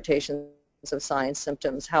 interpretations of signs,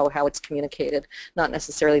 symptoms, how it's communicated, not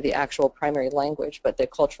necessarily the actual primary language, but the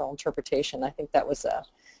cultural interpretation. I think that was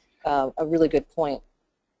a really good point.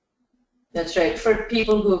 That's right. For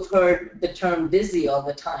people who've heard the term dizzy all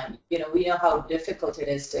the time, we know how difficult it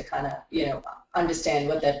is to kind of, understand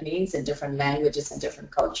what that means in different languages and different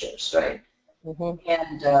cultures, right? Mm-hmm.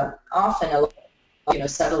 And often a lot of,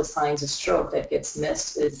 subtle signs of stroke that gets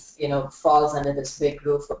missed is, falls under this big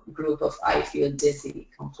group of I feel dizzy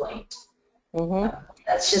complaint. Mm-hmm.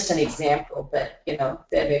 That's just an example, but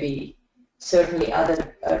there may be certainly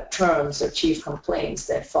other terms or chief complaints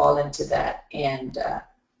that fall into that, and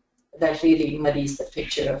that really muddies the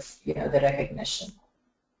picture of the recognition.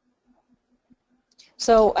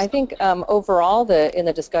 So I think overall, in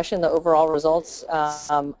the discussion, the overall results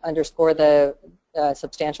underscore the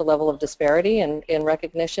substantial level of disparity in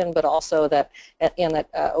recognition, but also that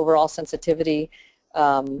overall sensitivity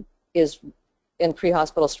is in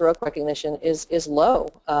pre-hospital stroke recognition is low,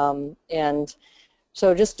 and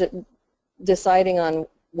so just deciding on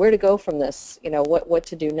where to go from this, what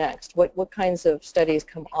to do next, what kinds of studies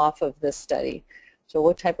come off of this study. So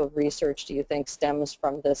what type of research do you think stems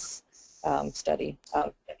from this study?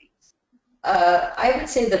 I would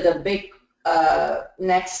say that the big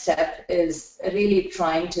next step is really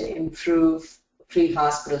trying to improve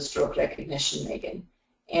pre-hospital stroke recognition, Megan,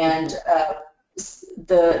 and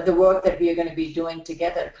the work that we are going to be doing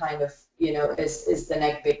together kind of, is the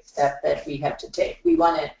next big step that we have to take. We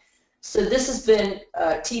want to, so this has been,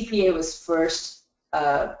 TPA was first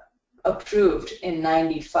approved in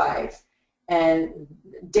 '95, and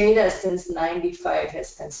data since '95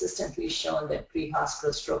 has consistently shown that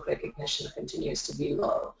pre-hospital stroke recognition continues to be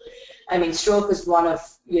low. I mean, stroke is one of,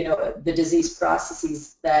 the disease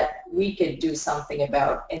processes that we could do something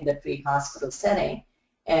about in the pre-hospital setting.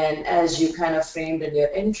 And as you kind of framed in your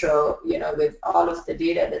intro, with all of the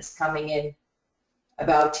data that's coming in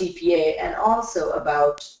about TPA and also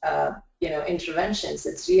about, interventions,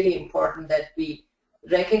 it's really important that we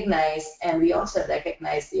recognize, and we also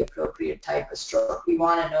recognize the appropriate type of stroke. We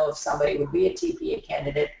want to know if somebody would be a TPA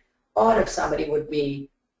candidate or if somebody would be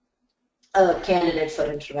a candidate for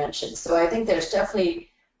intervention. So I think there's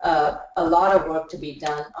definitely a lot of work to be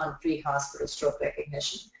done on pre-hospital stroke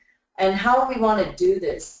recognition. And how we want to do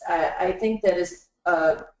this, I think there is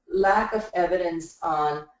a lack of evidence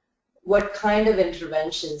on what kind of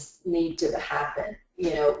interventions need to happen.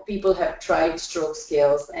 People have tried stroke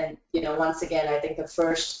scales, and once again, I think the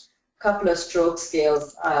first couple of stroke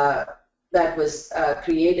scales that was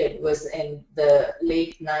created was in the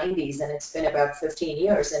late '90s, and it's been about 15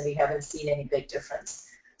 years, and we haven't seen any big difference.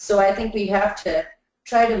 So I think we have to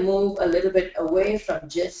try to move a little bit away from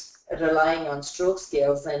just relying on stroke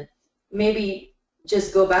scales and maybe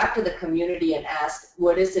just go back to the community and ask,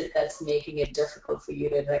 what is it that's making it difficult for you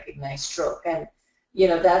to recognize stroke? And,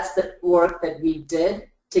 that's the work that we did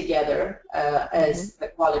together as the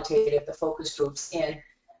qualitative, the focus groups. And,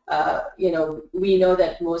 we know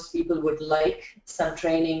that most people would like some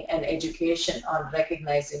training and education on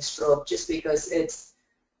recognizing stroke, just because it's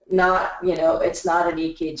not, it's not an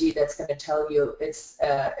EKG that's going to tell you it's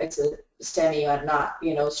a STEMI or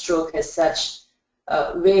not. Stroke has such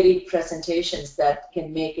varied presentations that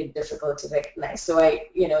can make it difficult to recognize. So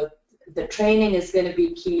the training is going to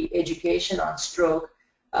be key, education on stroke,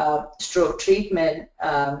 stroke treatment,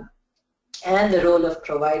 and the role of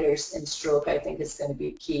providers in stroke, I think, is going to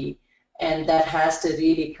be key. And that has to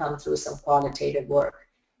really come through some qualitative work.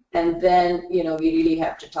 And then, we really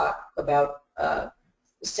have to talk about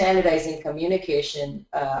standardizing communication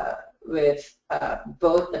with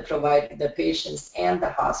both the patients and the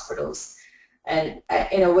hospitals, and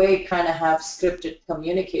in a way kind of have scripted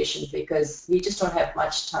communication, because we just don't have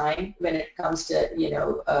much time when it comes to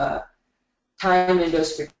time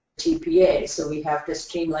windows for TPA, so we have to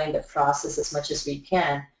streamline the process as much as we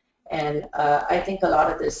can. And I think a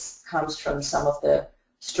lot of this comes from some of the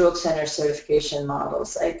stroke center certification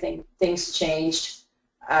models. I think things changed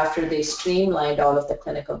after they streamlined all of the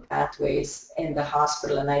clinical pathways in the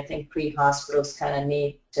hospital, and I think pre-hospitals kind of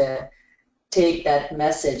need to take that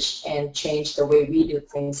message and change the way we do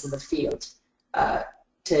things in the field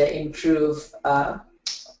to improve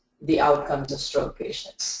the outcomes of stroke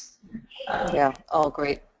patients. Yeah, all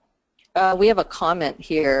great. We have a comment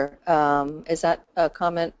here. Is that a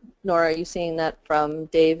comment, Nora? Are you seeing that from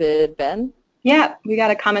David Ben? Yeah, we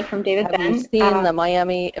got a comment from David Ben. Have you seen the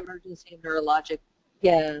Miami Emergency Neurologic?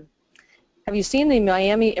 Yeah. Have you seen the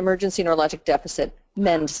Miami Emergency Neurologic Deficit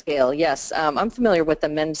MEND scale? Yes, I'm familiar with the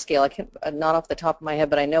MEND scale. I can't, not off the top of my head,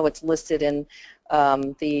 but I know it's listed in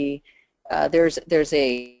there's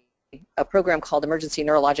a program called Emergency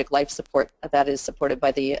Neurologic Life Support that is supported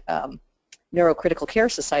by the Neurocritical Care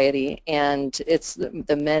Society, and it's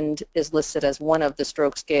the MEND is listed as one of the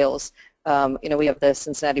stroke scales. We have the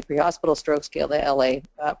Cincinnati Prehospital Stroke Scale, the LA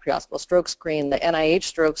Prehospital Stroke Screen, the NIH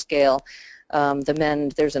Stroke Scale, the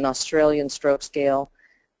MEND. There's an Australian stroke scale.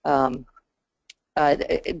 And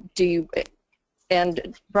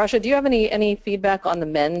Brasha, do you have any feedback on the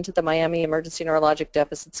MEND, the Miami Emergency Neurologic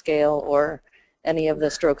Deficit Scale, or any of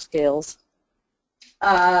the stroke scales?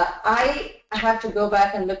 I have to go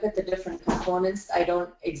back and look at the different components. I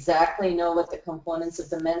don't exactly know what the components of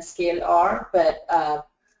the MEND scale are, but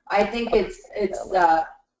I think it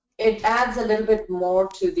adds a little bit more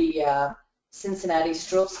to the Cincinnati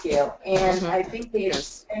stroke scale, and I think they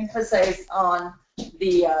emphasize on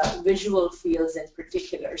the visual fields in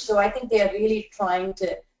particular. So I think they are really trying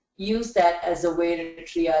to use that as a way to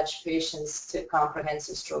triage patients to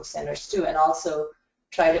comprehensive stroke centers too, and also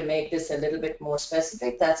try to make this a little bit more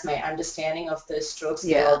specific. That's my understanding of the stroke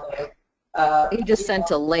scale. Yeah. He just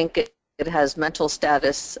sent a link. It has mental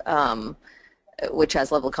status, which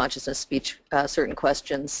has level of consciousness, speech, certain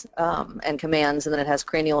questions, and commands, and then it has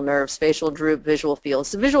cranial nerves, facial droop, visual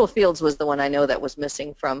fields. The visual fields was the one I know that was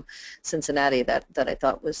missing from Cincinnati that I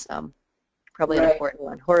thought was probably an important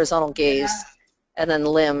one. Horizontal gaze, and then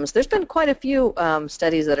limbs. There's been quite a few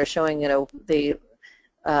studies that are showing,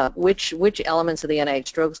 which elements of the NIH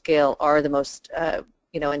stroke scale are the most,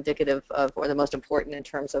 indicative of, or the most important in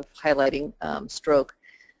terms of highlighting stroke.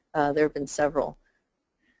 There have been several.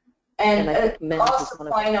 And also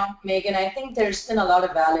point out, Megan, I think there's been a lot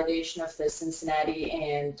of validation of the Cincinnati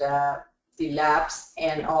and the labs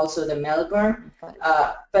and also the Melbourne,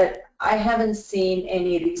 but I haven't seen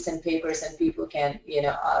any recent papers, and people can,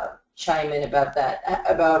 chime in about that,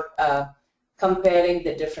 about comparing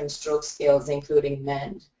the different stroke scales, including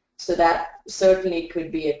MEND. So that certainly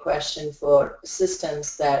could be a question for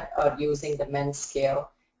systems that are using the MEND scale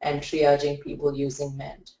and triaging people using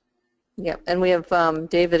MEND. Yeah, and we have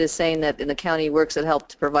David is saying that in the county works that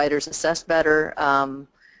helped providers assess better.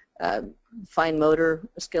 Fine motor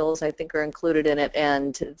skills, I think, are included in it,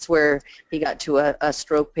 and it's where he got to a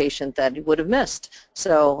stroke patient that he would have missed.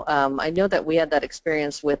 So I know that we had that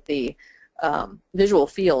experience with the visual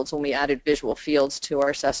fields. When we added visual fields to our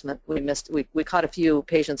assessment, we caught a few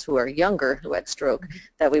patients who are younger who had stroke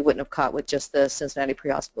that we wouldn't have caught with just the Cincinnati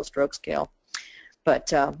Prehospital Stroke Scale.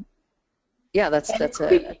 But yeah, that's a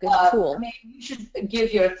good tool. Maybe you should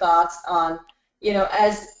give your thoughts on,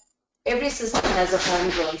 as every system has a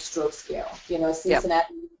homegrown stroke scale.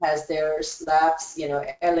 Cincinnati has theirs, labs,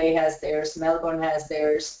 LA has theirs, Melbourne has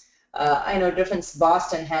theirs. I know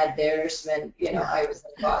Boston had theirs when, I was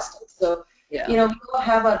in Boston. So, we all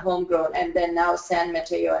have our homegrown, and then now San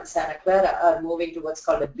Mateo and Santa Clara are moving to what's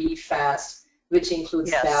called a BFAST, which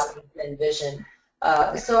includes balance and vision.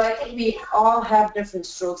 So I think we all have different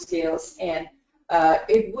stroke scales, and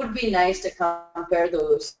it would be nice to compare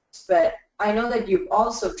those, but I know that you've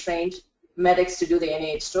also trained medics to do the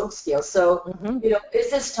NIH stroke scale. So, is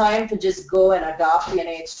this time to just go and adopt the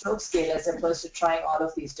NIH stroke scale as opposed to trying all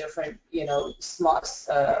of these different, smart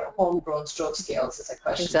homegrown stroke scales is a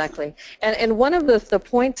question. Exactly. And one of the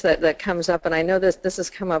points that comes up, and I know this has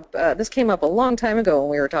come up, this came up a long time ago when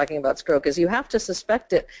we were talking about stroke, is you have to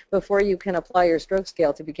suspect it before you can apply your stroke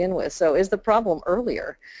scale to begin with. So is the problem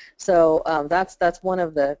earlier? So that's one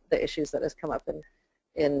of the issues that has come up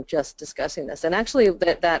in just discussing this. And actually,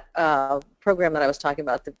 that program that I was talking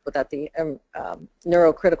about, that the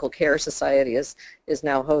Neurocritical Care Society is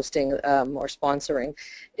now hosting or sponsoring,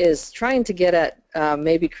 is trying to get at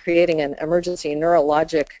maybe creating an emergency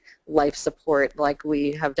neurologic life support like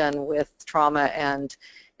we have done with trauma and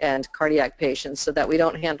cardiac patients, so that we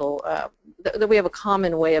don't handle, that we have a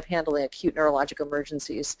common way of handling acute neurologic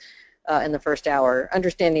emergencies in the first hour,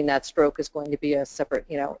 understanding that stroke is going to be a separate,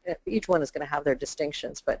 each one is going to have their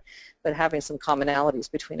distinctions, but having some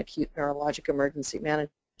commonalities between acute neurologic emergency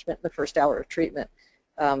management in the first hour of treatment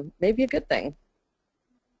may be a good thing.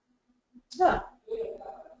 Yeah.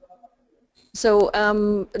 So,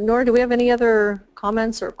 Nora, do we have any other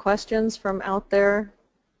comments or questions from out there?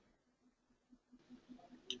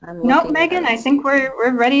 Nope, Megan, I think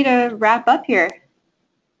we're ready to wrap up here.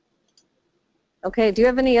 Okay, do you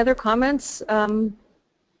have any other comments?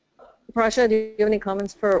 Prasha, do you have any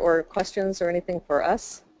comments or questions or anything for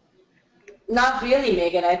us? Not really,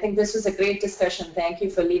 Megan. I think this was a great discussion. Thank you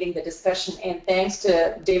for leading the discussion, and thanks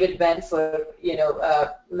to David Ben for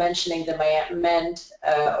mentioning the MEND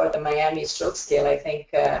or the Miami Stroke Scale. I think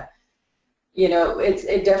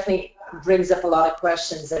it definitely brings up a lot of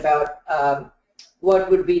questions about what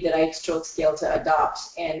would be the right stroke scale to adopt,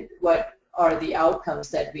 and what are the outcomes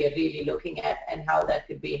that we are really looking at, and how that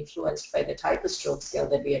could be influenced by the type of stroke scale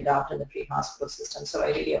that we adopt in the pre-hospital system. So I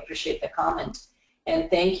really appreciate the comment, and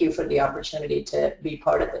thank you for the opportunity to be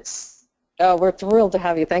part of this. Oh, we're thrilled to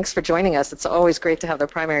have you. Thanks for joining us. It's always great to have the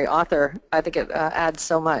primary author. I think it adds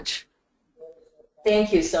so much.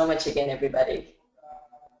 Thank you so much again, everybody.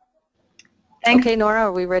 Thanks. Okay, Nora,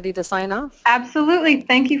 are we ready to sign off? Absolutely.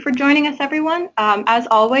 Thank you for joining us, everyone. As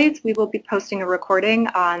always, we will be posting a recording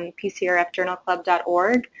on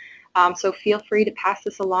PCRFjournalclub.org, so feel free to pass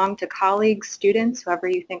this along to colleagues, students, whoever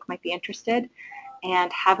you think might be interested,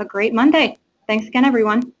 and have a great Monday. Thanks again,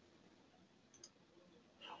 everyone.